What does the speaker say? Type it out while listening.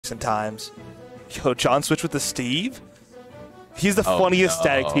recent times. Yo, JohnSwitch with the Steve? He's the funniest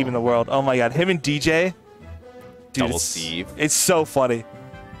static team in the world. Oh my god, him and DJ. Dude, Double Steve. It's so funny.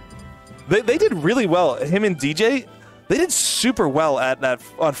 They did really well. Him and DJ, they did super well at that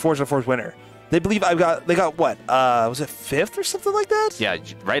on Forge of Forge winner. They believe they got what? Was it 5th or something like that? Yeah,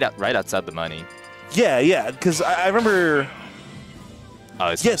 right outside the money. Yeah, because I remember.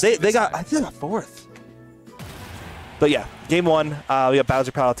 Oh, yeah, they got. I think they got 4th. But yeah, game 1, we got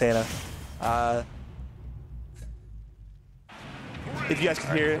Bowser Palutena. If you guys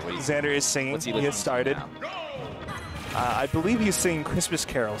can hear, Xander is singing. He has started. I believe he's singing Christmas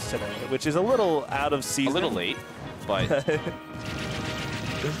carols today, which is a little out of season. A little late, but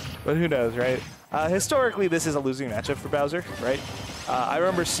but who knows, right? Historically, this is a losing matchup for Bowser, right? I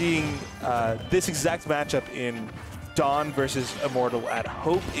remember seeing this exact matchup in Dawn versus Immortal at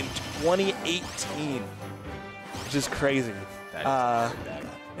Hope in 2018, which is crazy. Back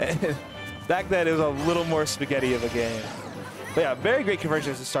then, it was a little more spaghetti of a game. But yeah, very great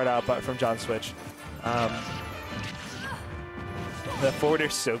conversions to start out from JohnSwitch. The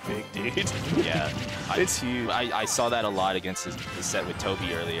forwarder's so big, dude. Yeah. It's huge. I saw that a lot against his set with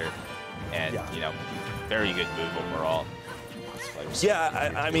Toby earlier. And, you know, very good move overall.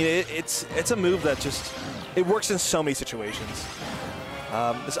 Yeah, I mean, it's a move that just, it works in so many situations.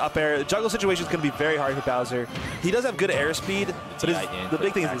 This up air, juggle situation is going to be very hard for Bowser. He does have good air speed, but the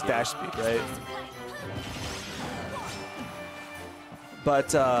big thing is his dash speed, right?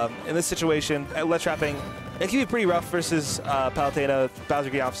 But in this situation, ledge trapping, it can be pretty rough versus Palutena. Bowser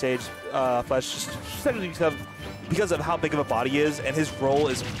getting off stage, Flesh, just because of how big of a body he is, and his roll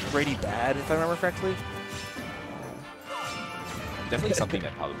is pretty bad, if I remember correctly. Definitely something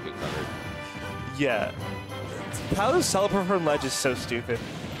that Palu could cover. Yeah. Palu's teleport from ledge is so stupid.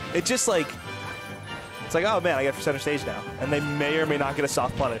 It's just like, it's like, oh man, I get for center stage now. And they may or may not get a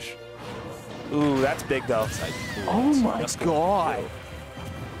soft punish. Ooh, that's big though. Oh my god.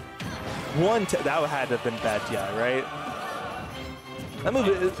 That had to have been bad, yeah, right? That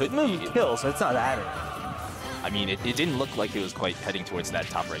move kills, so it's not that. I mean, it didn't look like it was quite heading towards that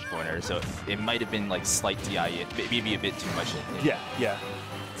top right corner, so it might have been like slight TI, maybe a bit too much. Yeah.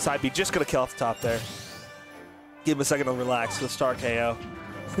 Side B just gonna kill off the top there. Give him a second to relax with a star KO.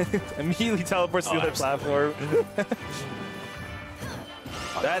 Immediately teleports to the other platform.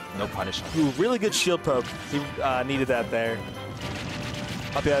 No punishment. Ooh, really good shield poke. He needed that there.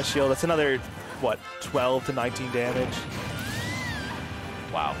 Up out shield. That's another, what, 12 to 19 damage.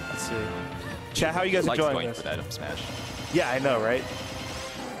 Wow. Let's see. Chat, how are you guys enjoying going this? for that up smash. Yeah, I know, right?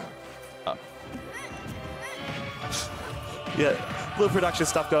 Yeah, little production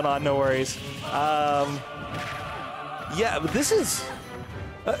stuff going on. No worries. Yeah, but this is.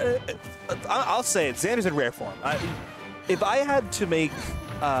 I'll say it. Xander's in rare form. If I had to make,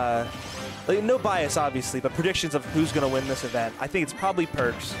 like, no bias, obviously, but predictions of who's going to win this event, I think it's probably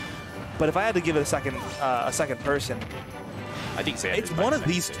Perks. But if I had to give it a second person, I think Xander's it's one of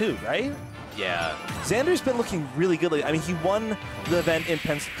these two, right? Yeah. Xander's been looking really good lately. I mean, he won the event in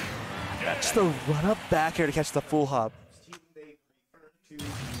Pennsylvania. Just the run up back here to catch the full hop.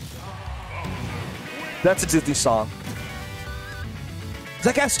 That's a Disney song. Is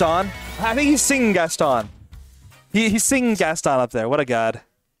that Gaston? I think he's singing Gaston. He's singing Gaston up there. What a god.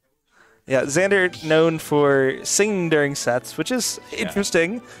 Yeah, Xander known for singing during sets, which is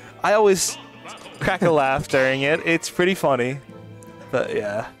interesting. I always crack a laugh during it. It's pretty funny. But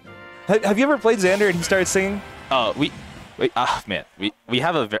yeah. Have you ever played Xander and he started singing? Man, I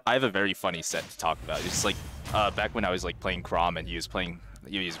have a very funny set to talk about. It's like back when I was like playing Crom and he was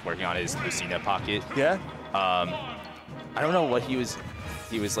working on his Lucina pocket. Yeah. I don't know what he was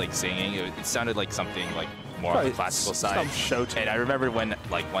like singing. It sounded like something like more on the classical side. Some show tune. And I remember when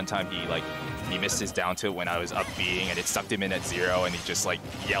like one time he missed his down tilt when I was up B'ing and it sucked him in at 0 and he just like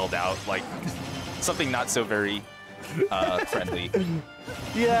yelled out like something not so very friendly.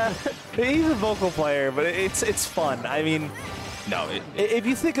 Yeah, he's a vocal player, but it's fun. I mean, no. If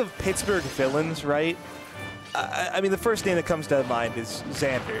you think of Pittsburgh villains, right? I mean, the first name that comes to mind is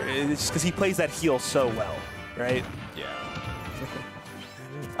Xander. It's because he plays that heel so well, right? Yeah.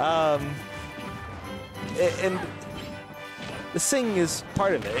 And the sing is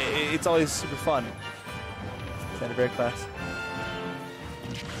part of it. It's always super fun. Xander, very class.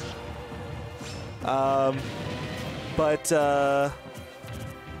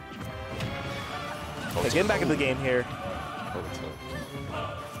 Getting back into the game here.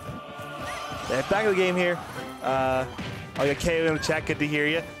 Back in the game here. Oh, you got KO in the chat. Good to hear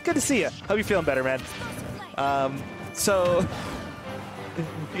you. Good to see you. Hope you're feeling better, man. So, if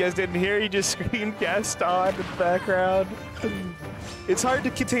you guys didn't hear, you just screamed Gaston in the background. It's hard to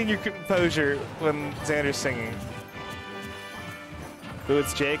contain your composure when Xander's singing. Ooh,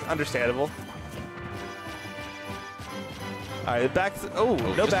 it's Jake. Understandable. All right, back.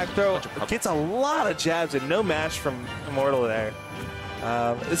 No back throw. Gets a lot of jabs and no mash from Immortal there.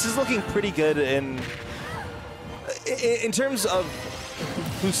 This is looking pretty good in terms of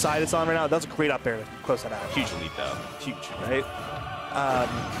whose side it's on right now. That's a great up air to close that out. Huge lead though. Huge, right?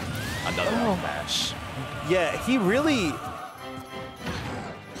 Another mash. Yeah, he really.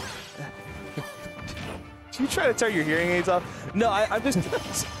 You try to turn your hearing aids off? No, I'm just.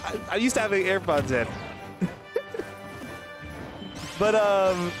 I used to have AirPods in. But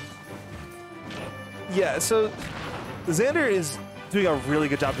yeah. So Xander is doing a really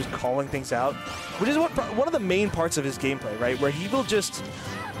good job just calling things out, which is one of the main parts of his gameplay, right? Where he will just.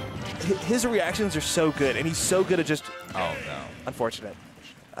 His reactions are so good, and he's so good at just. Oh no. Unfortunate.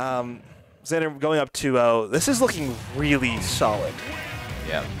 Xander going up 2-0. This is looking really solid.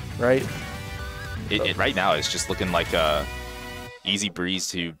 Yeah. Right. Right now, it's just looking like a easy breeze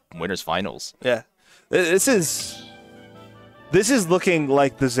to winners finals. Yeah, this is looking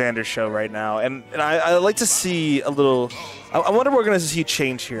like the Xander show right now, and I like to see a little. I wonder what we're going to see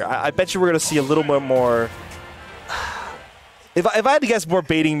change here. I bet you we're going to see a little more. If I had to guess, more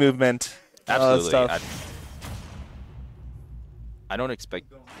baiting movement. Absolutely. Stuff. I don't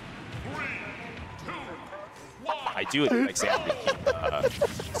expect. I do expect Xander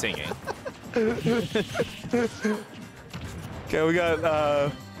to keep singing. Okay, we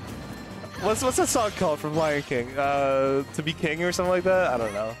got what's that song called from Lion King? To Be King or something like that? I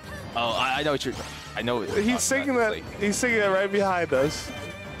don't know. Oh, I know what you're. I know. What you're he's singing that. Like, he's singing that right behind us.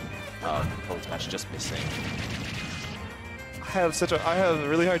 Forward smash just missing. I have a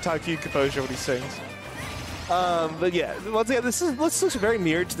really hard time keeping composure when he sings. But yeah, once again, this looks very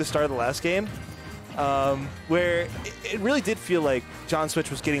mirrored to the start of the last game, where it really did feel like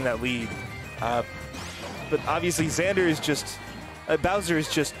JohnSwitch was getting that lead. But obviously Xander is just, Bowser is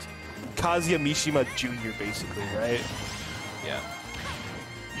just Kazuya Mishima Jr. basically, right? Yeah.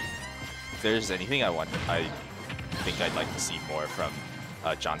 If there's anything I think I'd like to see more from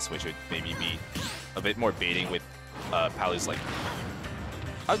JohnSwitch would maybe be a bit more baiting with Palu's, like,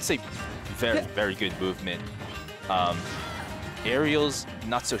 I would say very good movement. Aerials,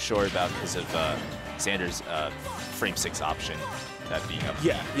 not so sure about because of Xander's frame 6 option, that being up.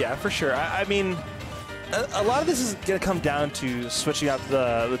 Yeah, for sure. I mean, a lot of this is going to come down to switching out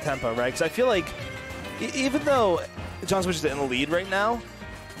the tempo, right? Because I feel like even though JohnSwitch is in the lead right now,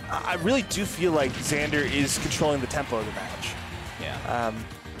 I really do feel like Xander is controlling the tempo of the match. Yeah.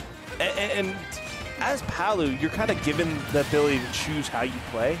 And as Palu, you're kind of given the ability to choose how you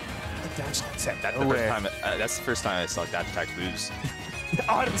play. That's the first time I saw dash attack moves.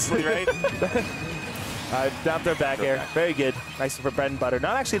 Honestly, right? Down throw back air. Very good. Nice for bread and butter.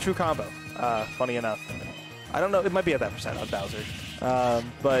 Not actually a true combo, funny enough. I don't know. It might be at that percent on Bowser.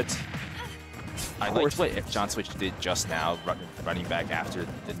 But I liked what JohnSwitch did just now, running back after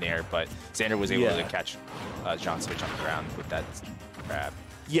the nair, but Xander was able to catch JohnSwitch on the ground with that grab.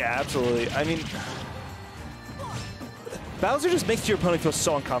 Yeah, absolutely. I mean, Bowser just makes your opponent feel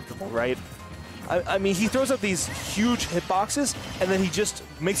so uncomfortable, right? I mean, he throws up these huge hitboxes, and then he just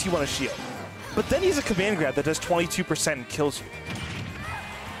makes you want to shield. But then he's a command grab that does 22% and kills you.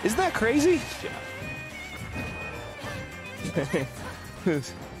 Isn't that crazy? Yeah.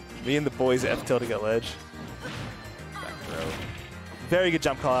 Me and the boys F tilting at ledge. Back throw. Very good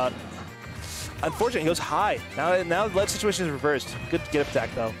jump call out. Unfortunately, he goes high. Now the ledge situation is reversed. Good get up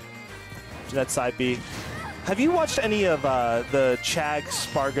attack, though. To that side B. Have you watched any of the Chag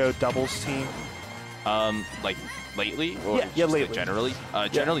Spargo doubles team? Like lately? Or yeah, lately. Like generally?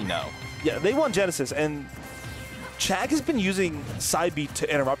 Generally, no. Yeah, they won Genesis, and Chag has been using side B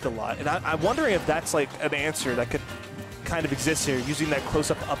to interrupt a lot. And I'm wondering if that's like an answer that could kind of exist here, using that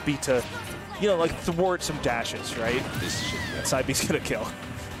close-up up B to, like thwart some dashes, right? This should be side B's gonna kill.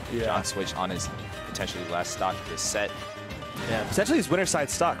 Yeah. JohnSwitch on his potentially last stock of this set. Yeah, potentially his winner side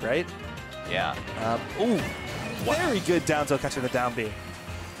stock, right? Yeah. Ooh, very good down tilt catching the down B.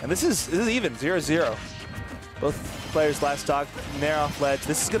 And this is even, 0-0. Both players last stock, nair off ledge.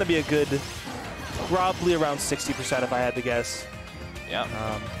 This is going to be a good, probably around 60% if I had to guess. Yeah.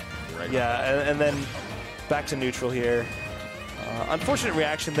 Right. Yeah, and then back to neutral here. Unfortunate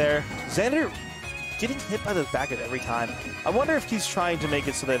reaction there. Xander getting hit by the back end every time. I wonder if he's trying to make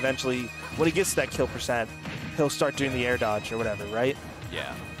it so that eventually, when he gets to that kill percent, he'll start doing the air dodge or whatever, right?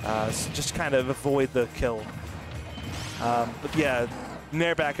 Yeah. So just kind of avoid the kill. But yeah,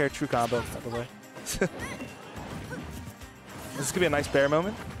 nair back air, true combo, by the way. This is going to be a nice bear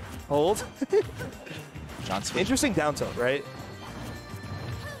moment. Hold. JohnSwitch. Interesting down tilt, right?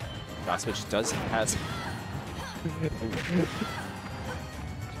 JohnSwitch does have.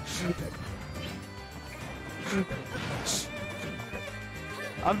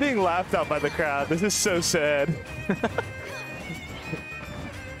 I'm being laughed at by the crowd. This is so sad.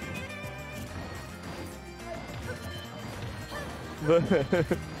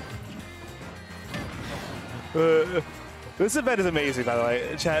 This event is amazing, by the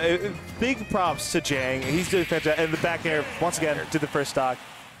way. Chat, big props to Jang. He's doing fantastic. And the back air, once again, did the first stock.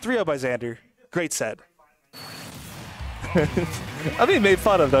 3-0 by Xander. Great set. I'm being made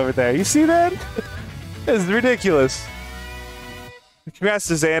fun of over there. You see that? It's ridiculous. Congrats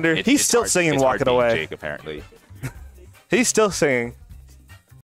to Xander. He's still singing, walking away. Jake, apparently. He's still singing.